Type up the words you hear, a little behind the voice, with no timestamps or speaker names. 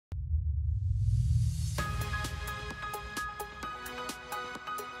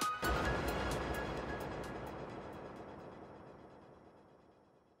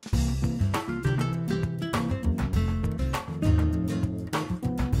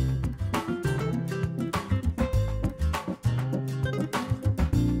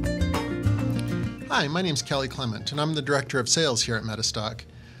Hi, my name's Kelly Clement, and I'm the Director of Sales here at MetaStock.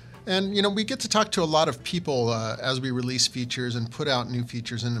 And we get to talk to a lot of people as we release features and put out new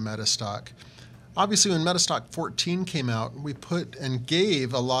features into MetaStock. Obviously, when MetaStock 14 came out, we put and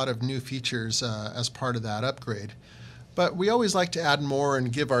gave a lot of new features as part of that upgrade. But we always like to add more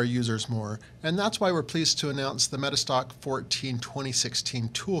and give our users more, and that's why we're pleased to announce the MetaStock 14 2016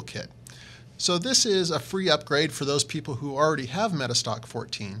 Toolkit. So this is a free upgrade for those people who already have MetaStock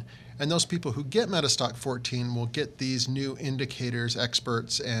 14, and those people who get MetaStock 14 will get these new indicators,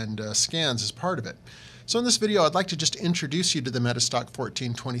 experts, and scans as part of it. So in this video, I'd like to just introduce you to the MetaStock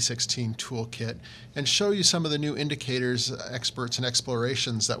 14 2016 Toolkit and show you some of the new indicators, experts, and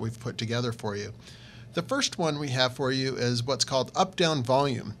explorations that we've put together for you. The first one we have for you is what's called UpDown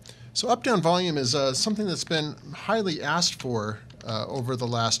Volume. So UpDown Volume is something that's been highly asked for over the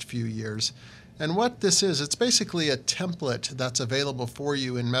last few years. And what this is, it's basically a template that's available for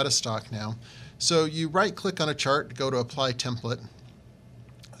you in MetaStock now. So you right-click on a chart, go to Apply Template,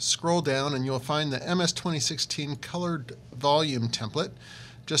 scroll down, and you'll find the MS 2016 Colored Volume template.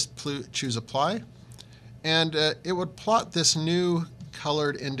 Just choose Apply, and it would plot this new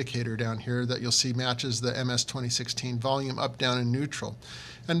colored indicator down here that you'll see matches the MS 2016 Volume up, down, and neutral.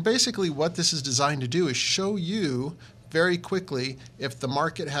 And basically what this is designed to do is show you very quickly if the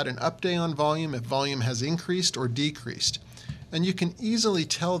market had an up day on volume, if volume has increased or decreased. And you can easily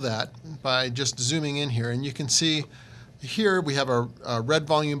tell that by just zooming in here, and you can see here we have a red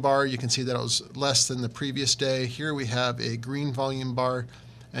volume bar. You can see that it was less than the previous day. Here we have a green volume bar,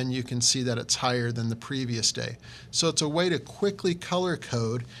 and you can see that it's higher than the previous day. So it's a way to quickly color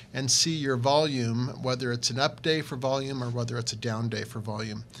code and see your volume, whether it's an up day for volume or whether it's a down day for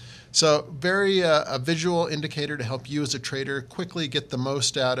volume. So very a visual indicator to help you as a trader quickly get the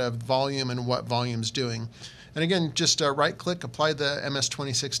most out of volume and what volume's doing. And again, just right-click, apply the MS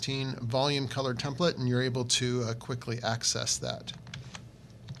 2016 Volume Color template, and you're able to quickly access that.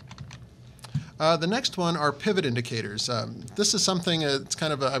 The next one are pivot indicators. This is something, it's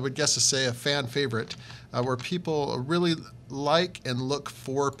kind of, I would guess to say, a fan favorite, where people really like and look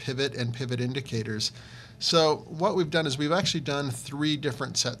for pivot and pivot indicators. So what we've done is we've actually done 3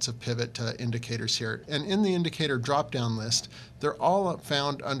 different sets of pivot indicators here. And in the indicator drop-down list, they're all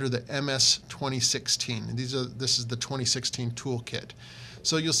found under the MS 2016. This is the 2016 Toolkit.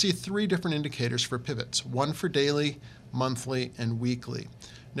 So you'll see 3 different indicators for pivots, one for daily, monthly, and weekly.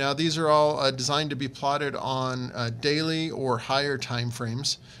 Now these are all designed to be plotted on daily or higher time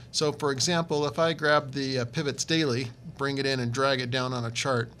frames. So for example, if I grab the pivots daily, bring it in and drag it down on a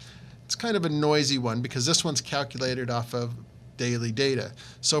chart, it's kind of a noisy one because this one's calculated off of daily data.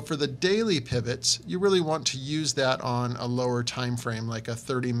 So for the daily pivots, you really want to use that on a lower time frame, like a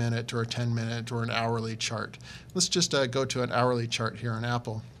 30-minute or a 10-minute or an hourly chart. Let's just go to an hourly chart here on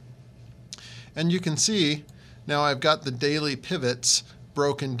Apple. And you can see now I've got the daily pivots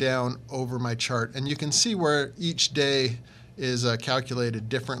broken down over my chart, and you can see where each day is calculated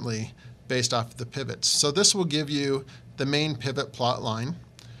differently based off the pivots. So this will give you the main pivot plot line.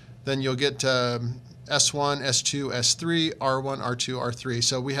 Then you'll get S1, S2, S3, R1, R2, R3.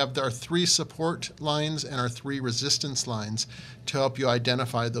 So we have our 3 support lines and our 3 resistance lines to help you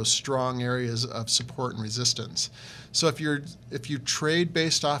identify those strong areas of support and resistance. So if you trade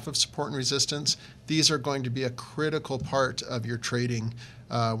based off of support and resistance, these are going to be a critical part of your trading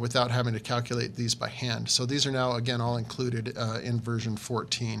without having to calculate these by hand. So these are now, again, all included in version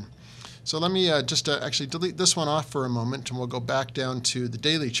 14. So let me just actually delete this one off for a moment, and we'll go back down to the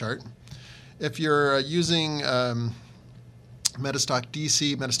daily chart. If you're using MetaStock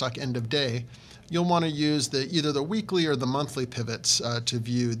DC, MetaStock end of day, you'll want to use either the weekly or the monthly pivots to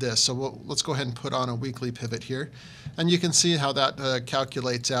view this. So let's go ahead and put on a weekly pivot here. And you can see how that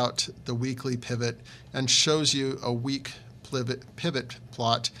calculates out the weekly pivot and shows you a week pivot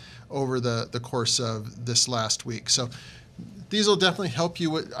plot over the course of this last week. So these will definitely help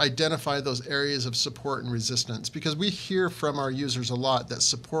you identify those areas of support and resistance, because we hear from our users a lot that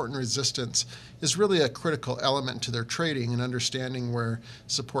support and resistance is really a critical element to their trading and understanding where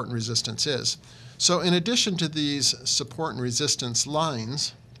support and resistance is. So in addition to these support and resistance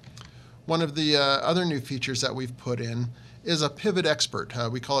lines, one of the other new features that we've put in is a pivot expert.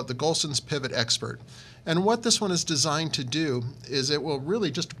 We call it the Golson's Pivot Expert. And what this one is designed to do is it will really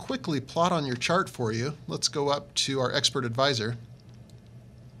just quickly plot on your chart for you. Let's go up to our expert advisor.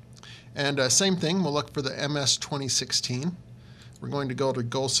 And same thing, we'll look for the MS 2016. We're going to go to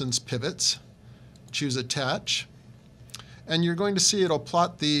Golson's Pivots, choose Attach, and you're going to see it'll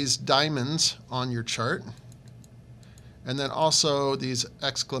plot these diamonds on your chart, and then also these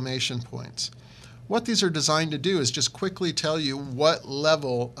exclamation points. What these are designed to do is just quickly tell you what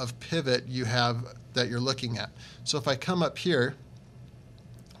level of pivot you have that you're looking at. So if I come up here,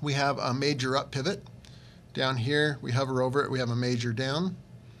 we have a major up pivot. Down here, we hover over it, we have a major down.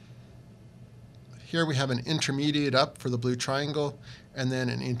 Here we have an intermediate up for the blue triangle, and then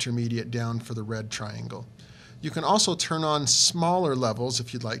an intermediate down for the red triangle. You can also turn on smaller levels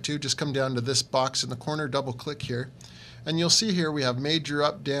if you'd like to. Just come down to this box in the corner, double click here, and you'll see here we have major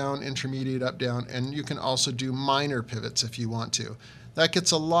up, down, intermediate up, down, and you can also do minor pivots if you want to. That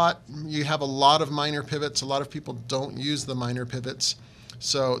gets a lot, you have a lot of minor pivots. A lot of people don't use the minor pivots,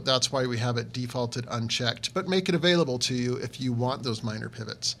 so that's why we have it defaulted unchecked, but make it available to you if you want those minor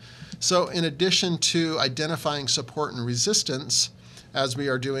pivots. So in addition to identifying support and resistance, as we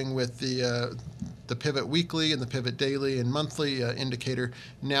are doing with the pivot weekly and the pivot daily and monthly indicator,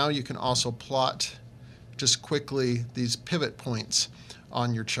 now you can also plot just quickly these pivot points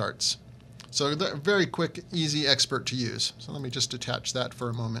on your charts. So they're very quick, easy, expert to use. So let me just attach that for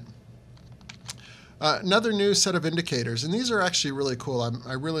a moment. Another new set of indicators, and these are actually really cool.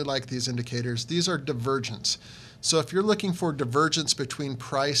 I really like these indicators. These are divergence. So if you're looking for divergence between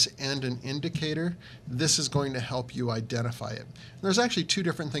price and an indicator, this is going to help you identify it. There's actually two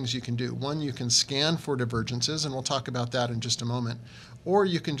different things you can do. One, you can scan for divergences, and we'll talk about that in just a moment. Or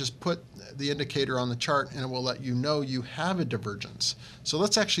you can just put the indicator on the chart and it will let you know you have a divergence. So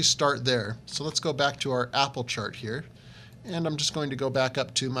let's actually start there. So let's go back to our Apple chart here. And I'm just going to go back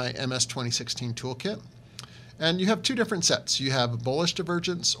up to my MS 2016 Toolkit. And you have two different sets. You have a bullish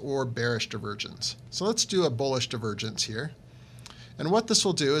divergence or bearish divergence. So let's do a bullish divergence here. And what this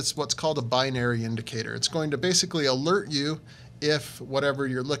will do is what's called a binary indicator. It's going to basically alert you if whatever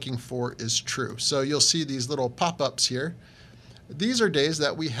you're looking for is true. So you'll see these little pop-ups here. These are days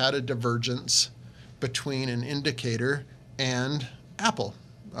that we had a divergence between an indicator and Apple,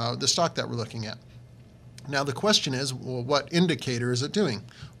 the stock that we're looking at. Now the question is, well, what indicator is it doing?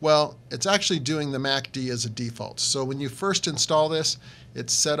 Well, it's actually doing the MACD as a default. So when you first install this,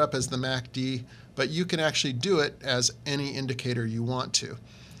 it's set up as the MACD, but you can actually do it as any indicator you want to.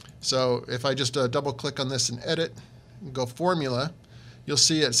 So if I just double click on this and edit, and go formula, you'll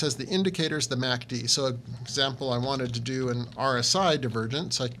see it says the indicator is the MACD. So example, I wanted to do an RSI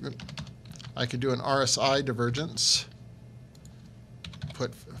divergence. I could do an RSI divergence,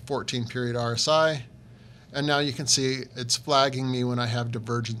 put 14 period RSI, and now you can see it's flagging me when I have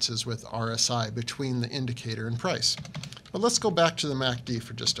divergences with RSI between the indicator and price. But let's go back to the MACD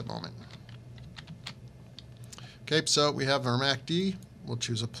for just a moment. Okay, so we have our MACD. We'll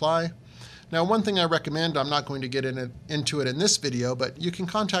choose apply. Now, one thing I recommend, I'm not going to get into it in this video, but you can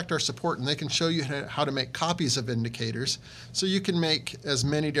contact our support and they can show you how to make copies of indicators. So you can make as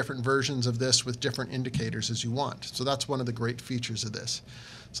many different versions of this with different indicators as you want. So that's one of the great features of this.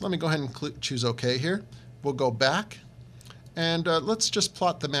 So let me go ahead and choose OK here. We'll go back and let's just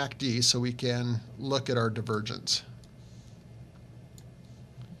plot the MACD so we can look at our divergence.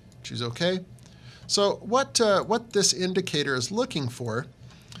 Choose OK. So what this indicator is looking for,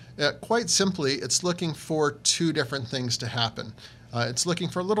 quite simply, it's looking for two different things to happen. It's looking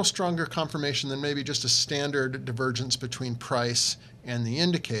for a little stronger confirmation than maybe just a standard divergence between price and the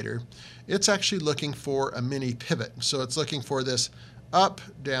indicator. It's actually looking for a mini pivot. So it's looking for this up,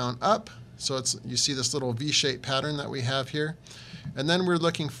 down, up. So you see this little V-shaped pattern that we have here. And then we're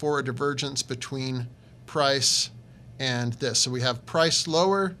looking for a divergence between price and this. So we have price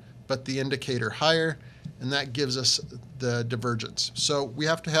lower, but the indicator higher, and that gives us the divergence. So we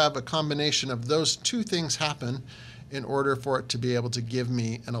have to have a combination of those two things happen in order for it to be able to give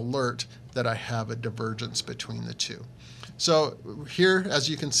me an alert that I have a divergence between the two. So here, as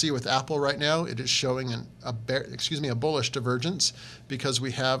you can see with Apple right now, it is showing a bullish divergence because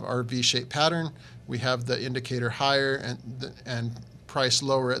we have our V-shaped pattern. We have the indicator higher and price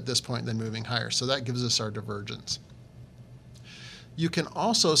lower at this point than moving higher. So that gives us our divergence. You can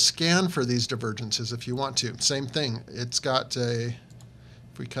also scan for these divergences if you want to. Same thing. It's got if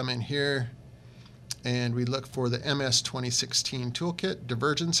we come in here and we look for the MS 2016 Toolkit,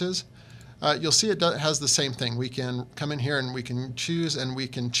 Divergences, you'll see it has the same thing. We can come in here and we can choose and we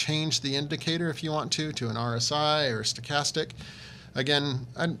can change the indicator if you want to an RSI or a stochastic. Again,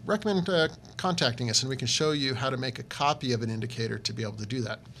 I'd recommend contacting us and we can show you how to make a copy of an indicator to be able to do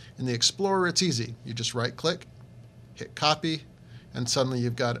that. In the Explorer, it's easy. You just right-click, hit copy, and suddenly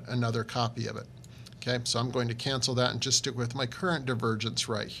you've got another copy of it. Okay, so I'm going to cancel that and just stick with my current divergence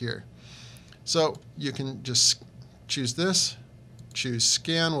right here. So you can just choose this, choose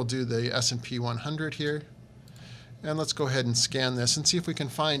scan. We'll do the S&P 100 here. And let's go ahead and scan this and see if we can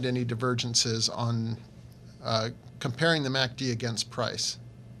find any divergences on comparing the MACD against price.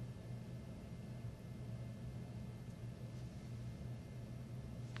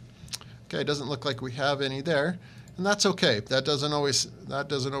 Okay, doesn't look like we have any there, and that's okay. That doesn't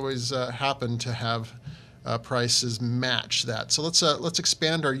always happen to have prices match that. So let's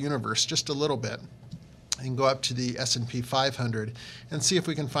expand our universe just a little bit and go up to the S&P 500 and see if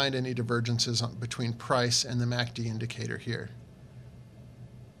we can find any divergences between price and the MACD indicator here.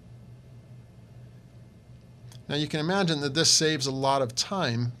 Now you can imagine that this saves a lot of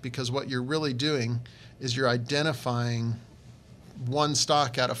time, because what you're really doing is you're identifying one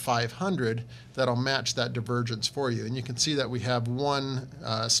stock out of 500 that'll match that divergence for you. And you can see that we have one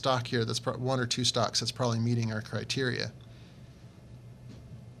stock here that's one or two stocks that's probably meeting our criteria.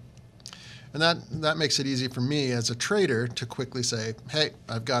 And that makes it easy for me as a trader to quickly say, hey,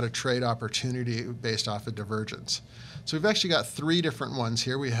 I've got a trade opportunity based off of divergence. So we've actually got three different ones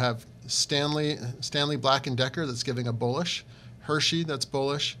here. We have Stanley Black & Decker that's giving a bullish, Hershey that's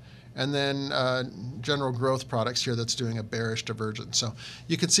bullish, and then General Growth Products here that's doing a bearish divergence. So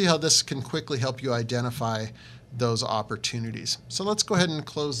you can see how this can quickly help you identify those opportunities. So let's go ahead and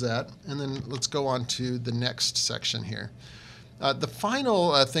close that, and then let's go on to the next section here. The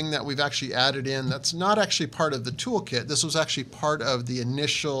final thing that we've actually added in that's not actually part of the toolkit, this was actually part of the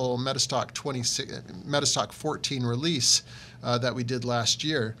initial MetaStock XIV release that we did last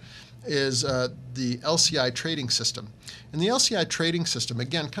year, is the LCI trading system. And the LCI trading system,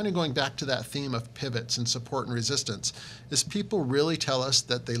 again, kind of going back to that theme of pivots and support and resistance, is people really tell us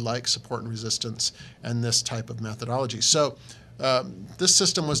that they like support and resistance and this type of methodology. So this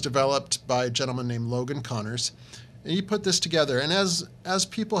system was developed by a gentleman named Logan Connors. And he put this together, and as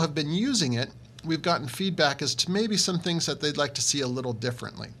people have been using it, we've gotten feedback as to maybe some things that they'd like to see a little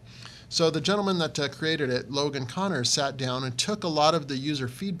differently. So the gentleman that created it, Logan Connors, sat down and took a lot of the user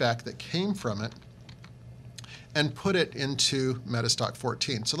feedback that came from it and put it into MetaStock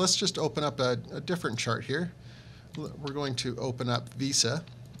XIV. So let's just open up a different chart here. We're going to open up Visa,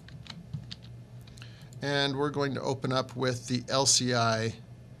 and we're going to open up with the LCI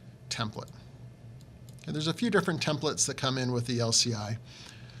template. And there's a few different templates that come in with the LCI.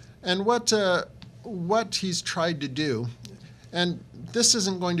 And what he's tried to do, and this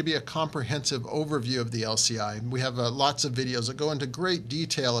isn't going to be a comprehensive overview of the LCI. We have lots of videos that go into great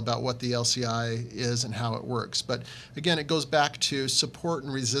detail about what the LCI is and how it works. But again, it goes back to support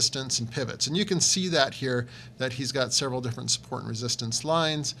and resistance and pivots. And you can see that here, that he's got several different support and resistance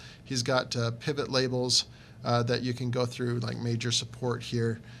lines. He's got pivot labels that you can go through, like major support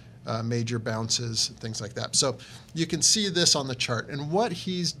here, major bounces, things like that. So you can see this on the chart. And what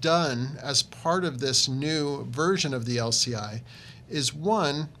he's done as part of this new version of the LCI is,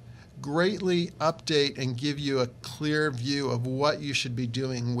 one, greatly update and give you a clear view of what you should be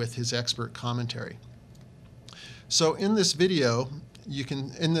doing with his expert commentary. So in this video,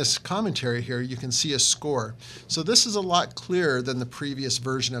 in this commentary here, you can see a score. So this is a lot clearer than the previous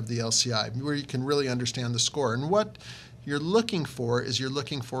version of the LCI, where you can really understand the score. And what you're looking for is you're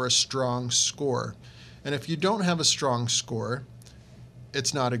looking for a strong score. And if you don't have a strong score,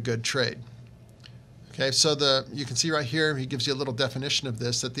 it's not a good trade. Okay, so you can see right here, he gives you a little definition of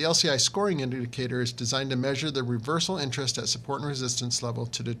this, that the LCI scoring indicator is designed to measure the reversal interest at support and resistance level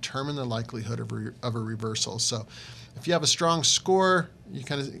to determine the likelihood of a reversal. So if you have a strong score, you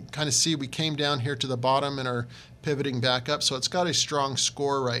kind of see we came down here to the bottom and are pivoting back up. So it's got a strong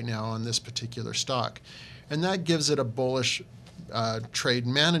score right now on this particular stock. And that gives it a bullish trade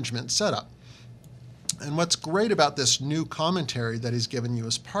management setup. And what's great about this new commentary that he's given you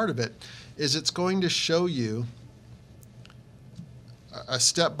as part of it is it's going to show you a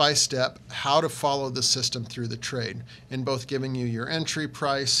step-by-step how to follow the system through the trade, in both giving you your entry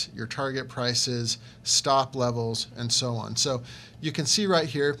price, your target prices, stop levels, and so on. So you can see right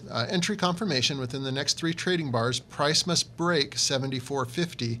here, entry confirmation within the next 3 trading bars, price must break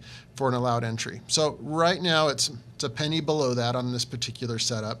 74.50 for an allowed entry. So right now it's a penny below that on this particular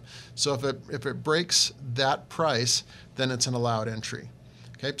setup. So if it breaks that price, then it's an allowed entry.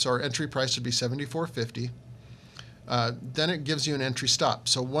 Okay, so our entry price would be 74.50. Then it gives you an entry stop.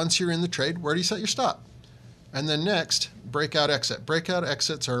 So once you're in the trade, where do you set your stop? And then next, breakout exit. Breakout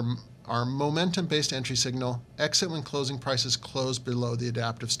exits are our momentum-based entry signal. Exit when closing prices close below the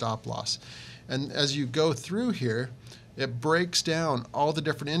adaptive stop loss. And as you go through here, it breaks down all the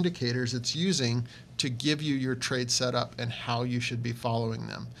different indicators it's using to give you your trade setup and how you should be following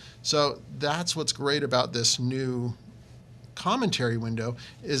them. So that's what's great about this new commentary window,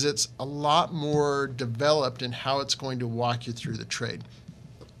 is it's a lot more developed in how it's going to walk you through the trade.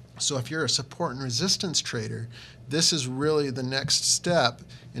 So if you're a support and resistance trader, this is really the next step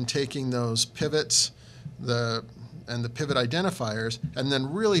in taking those pivots, the and the pivot identifiers, and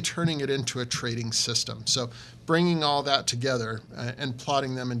then really turning it into a trading system. So bringing all that together and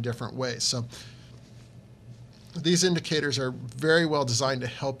plotting them in different ways. So these indicators are very well designed to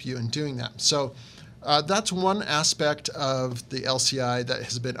help you in doing that. So that's one aspect of the LCI that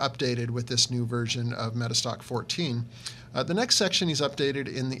has been updated with this new version of MetaStock 14. The next section he's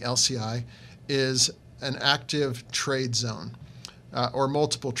updated in the LCI is an active trade zone or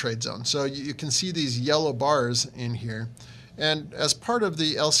multiple trade zones. So you can see these yellow bars in here. And as part of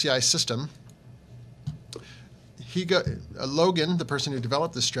the LCI system, Logan, the person who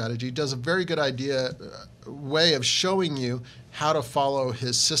developed this strategy, does a very good way of showing you how to follow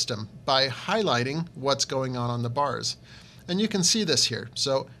his system by highlighting what's going on the bars. And you can see this here.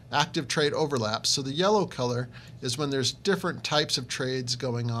 So active trade overlaps. So the yellow color is when there's different types of trades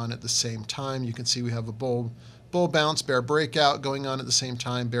going on at the same time. You can see we have a bull bounce, bear breakout going on at the same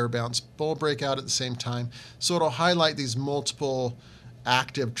time, bear bounce, bull breakout at the same time. So it'll highlight these multiple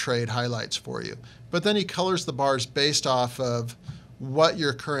active trade highlights for you. But then he colors the bars based off of what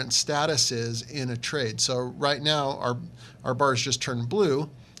your current status is in a trade. So right now our bars just turned blue,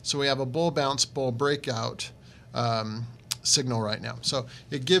 so we have a bull bounce, bull breakout signal right now. So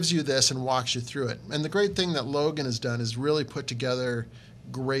it gives you this and walks you through it. And the great thing that Logan has done is really put together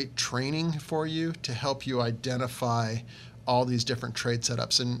great training for you to help you identify all these different trade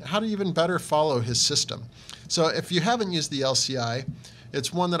setups and how to even better follow his system. So if you haven't used the LCI,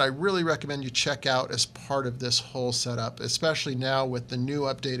 it's one that I really recommend you check out as part of this whole setup, especially now with the new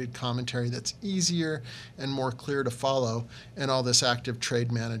updated commentary that's easier and more clear to follow, and all this active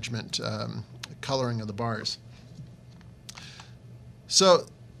trade management coloring of the bars. So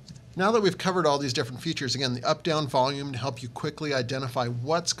now that we've covered all these different features, again, the UpDown Volume to help you quickly identify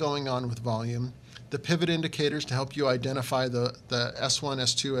what's going on with volume, the pivot indicators to help you identify the S1,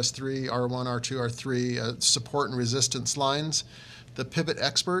 S2, S3, R1, R2, R3 support and resistance lines, the pivot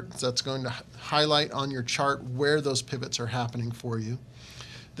expert, that's going to highlight on your chart where those pivots are happening for you.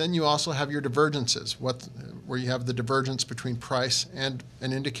 Then you also have your divergences, where you have the divergence between price and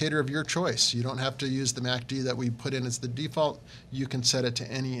an indicator of your choice. You don't have to use the MACD that we put in as the default. You can set it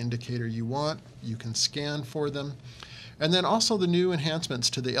to any indicator you want. You can scan for them. And then also the new enhancements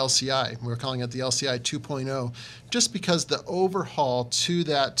to the LCI. We're calling it the LCI 2.0, just because the overhaul to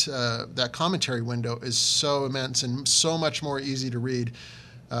that commentary window is so immense and so much more easy to read.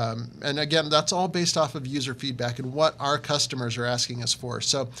 And again, that's all based off of user feedback and what our customers are asking us for.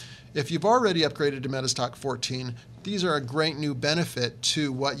 So if you've already upgraded to MetaStock 14, these are a great new benefit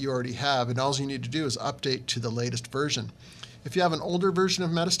to what you already have, and all you need to do is update to the latest version. If you have an older version of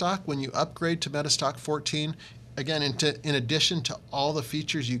MetaStock, when you upgrade to MetaStock 14, again, in addition to all the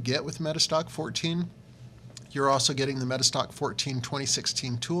features you get with MetaStock 14, you're also getting the MetaStock 14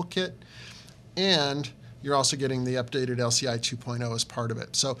 2016 Toolkit, and you're also getting the updated LCI 2.0 as part of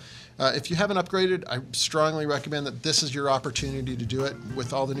it. So if you haven't upgraded, I strongly recommend that this is your opportunity to do it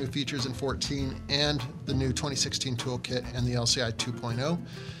with all the new features in 14 and the new 2016 Toolkit and the LCI 2.0.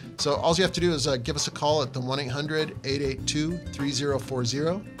 So all you have to do is give us a call at the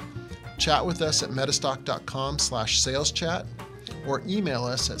 1-800-882-3040. Chat with us at metastock.com/saleschat, or email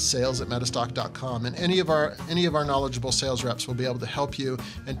us at sales@metastock.com, and any of our knowledgeable sales reps will be able to help you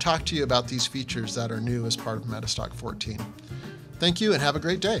and talk to you about these features that are new as part of MetaStock 14. Thank you and have a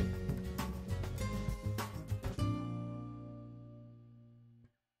great day.